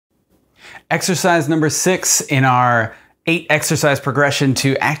Exercise number 6 in our 8 exercise progression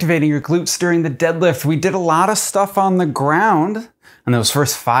to activating your glutes during the deadlift. We did a lot of stuff on the ground in those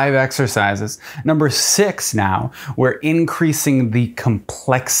first 5 exercises. Number 6 now, we're increasing the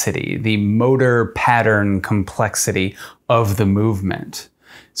complexity, the motor pattern complexity of the movement.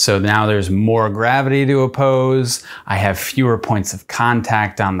 So now there's more gravity to oppose, I have fewer points of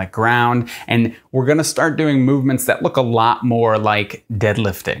contact on the ground, and we're gonna start doing movements that look a lot more like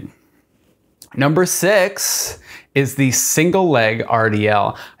deadlifting. Number 6 is the single leg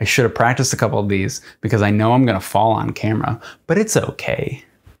RDL. I should have practiced a couple of these because I know I'm gonna fall on camera, but it's okay.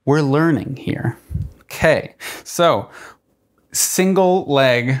 We're learning here. Okay, so single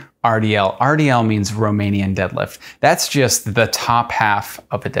leg RDL. RDL means Romanian deadlift. That's just the top half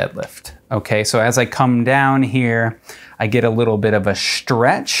of a deadlift. Okay, so as I come down here, I get a little bit of a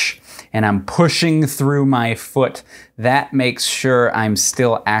stretch and I'm pushing through my foot. That makes sure I'm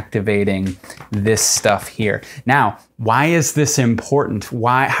still activating this stuff here. Now, why is this important?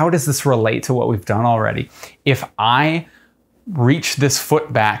 How does this relate to what we've done already? If I reach this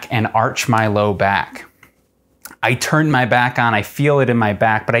foot back and arch my low back, I turn my back on, I feel it in my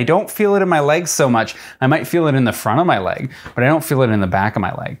back, but I don't feel it in my legs so much. I might feel it in the front of my leg, but I don't feel it in the back of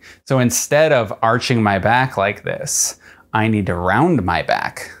my leg. So instead of arching my back like this, I need to round my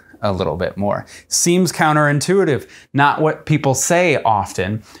back a little bit more. Seems counterintuitive, not what people say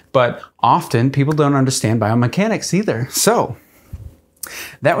often, but often people don't understand biomechanics either. So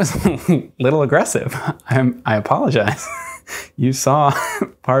that was a little aggressive. I apologize. You saw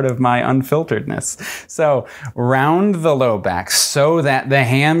part of my unfilteredness. So round the low back so that the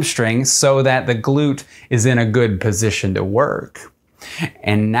hamstring, so that the glute is in a good position to work.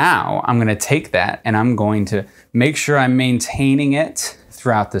 And now I'm gonna take that and I'm going to make sure I'm maintaining it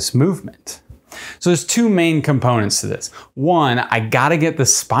throughout this movement. So there's 2 main components to this. One, I gotta get the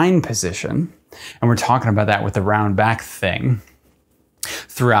spine position, and we're talking about that with the round back thing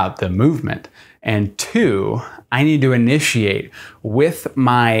throughout the movement. And 2, I need to initiate with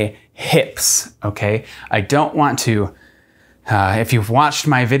my hips, okay? I don't want to, if you've watched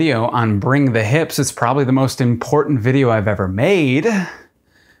my video on Bring the Hips, it's probably the most important video I've ever made.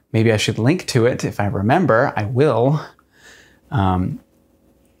 Maybe I should link to it if I remember, I will.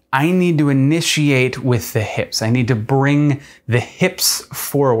 I need to initiate with the hips. I need to bring the hips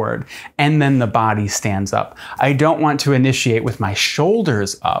forward and then the body stands up. I don't want to initiate with my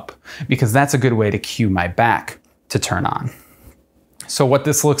shoulders up because that's a good way to cue my back to turn on. So what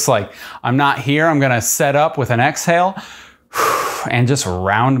this looks like, I'm not here, I'm gonna set up with an exhale and just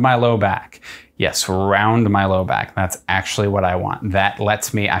round my low back. Yes, round my low back. That's actually what I want. That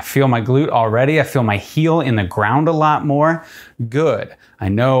lets me, I feel my glute already. I feel my heel in the ground a lot more. Good, I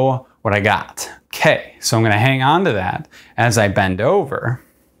know what I got. Okay, so I'm gonna hang on to that as I bend over,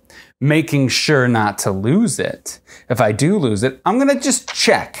 making sure not to lose it. If I do lose it, I'm gonna just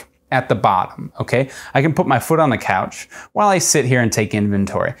check at the bottom, okay? I can put my foot on the couch while I sit here and take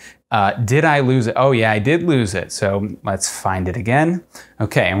inventory. Did I lose it? Oh yeah, I did lose it. So let's find it again.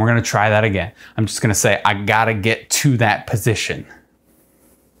 Okay, and we're gonna try that again. I'm just gonna say, I gotta get to that position.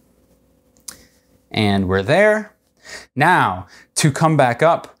 And we're there. Now, to come back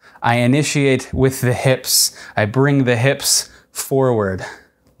up, I initiate with the hips. I bring the hips forward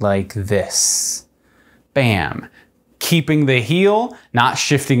like this. Bam. Keeping the heel, not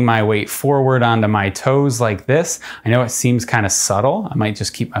shifting my weight forward onto my toes like this. I know it seems kind of subtle. I might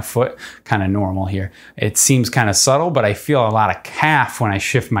just keep my foot kind of normal here. It seems kind of subtle, but I feel a lot of calf when I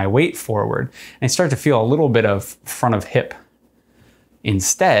shift my weight forward. And I start to feel a little bit of front of hip.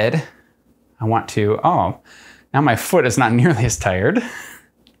 Instead, I want to, now my foot is not nearly as tired.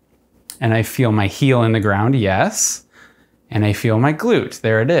 And I feel my heel in the ground, yes. And I feel my glute,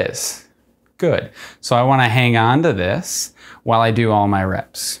 there it is. Good. So I want to hang on to this while I do all my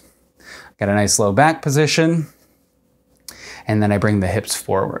reps. Got a nice low back position, and then I bring the hips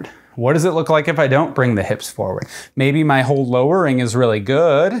forward. What does it look like if I don't bring the hips forward? Maybe my whole lowering is really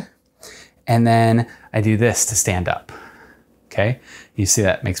good, and then I do this to stand up. Okay? You see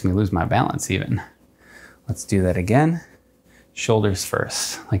that makes me lose my balance even. Let's do that again. Shoulders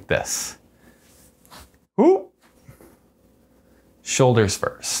first, like this. Ooh. Shoulders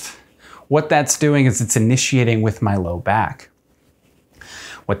first. What that's doing is it's initiating with my low back.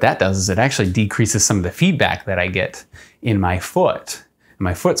 What that does is it actually decreases some of the feedback that I get in my foot. And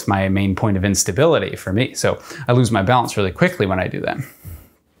my foot's my main point of instability for me. So I lose my balance really quickly when I do that.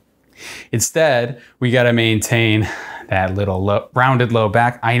 Instead, we gotta maintain that little rounded low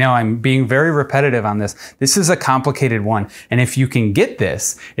back. I know I'm being very repetitive on this. This is a complicated one. And if you can get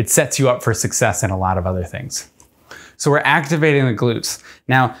this, it sets you up for success in a lot of other things. So we're activating the glutes.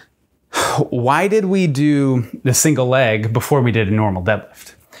 Now, why did we do the single leg before we did a normal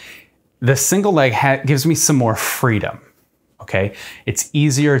deadlift? The single leg gives me some more freedom, okay? It's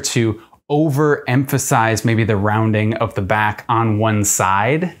easier to overemphasize maybe the rounding of the back on one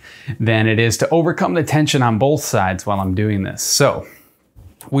side than it is to overcome the tension on both sides while I'm doing this. So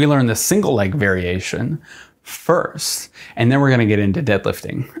we learn the single leg variation first, and then we're gonna get into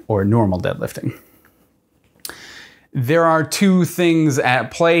deadlifting or normal deadlifting. There are two things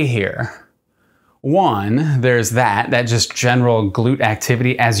at play here. One, there's that just general glute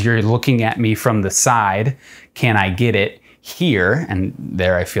activity as you're looking at me from the side. Can I get it here? And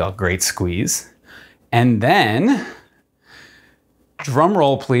there I feel a great squeeze. And then, drum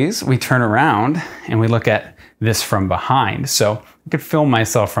roll please, we turn around and we look at this from behind. So I could film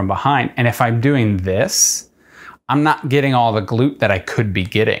myself from behind, and if I'm doing this, I'm not getting all the glute that I could be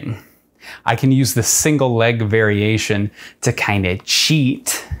getting. I can use the single leg variation to kind of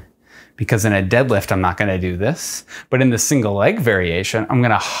cheat, because in a deadlift, I'm not gonna do this. But in the single leg variation, I'm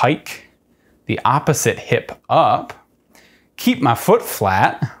gonna hike the opposite hip up, keep my foot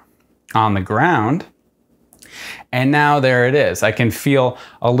flat on the ground, and now there it is. I can feel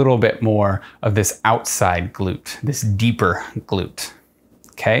a little bit more of this outside glute, this deeper glute,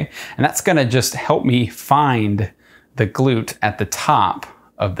 okay? And that's gonna just help me find the glute at the top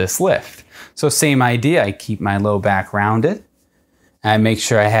of this lift. So same idea, I keep my low back rounded. I make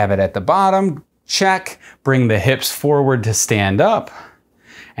sure I have it at the bottom, check, bring the hips forward to stand up.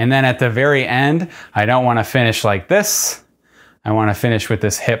 And then at the very end, I don't wanna finish like this. I wanna finish with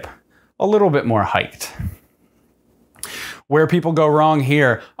this hip a little bit more hiked. Where people go wrong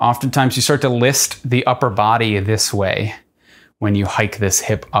here, oftentimes you start to list the upper body this way when you hike this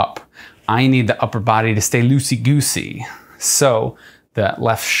hip up. I need the upper body to stay loosey-goosey. So the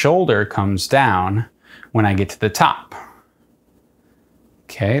left shoulder comes down when I get to the top.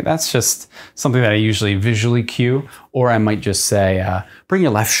 Okay, that's just something that I usually visually cue, or I might just say, bring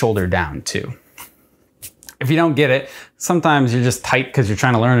your left shoulder down too. If you don't get it, sometimes you're just tight because you're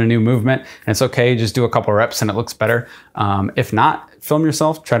trying to learn a new movement, and it's okay, just do a couple reps and it looks better. If not, film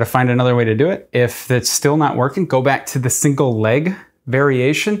yourself, try to find another way to do it. If it's still not working, go back to the single leg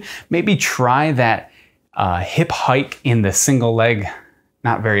variation. Maybe try that hip hike in the single leg,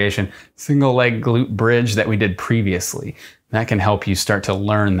 not variation, single leg glute bridge that we did previously. That can help you start to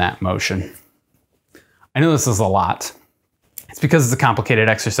learn that motion. I know this is a lot. It's because it's a complicated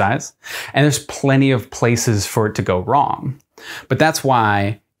exercise and there's plenty of places for it to go wrong. But that's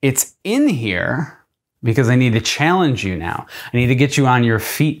why it's in here, because I need to challenge you now. I need to get you on your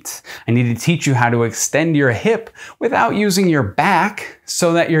feet. I need to teach you how to extend your hip without using your back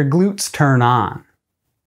so that your glutes turn on.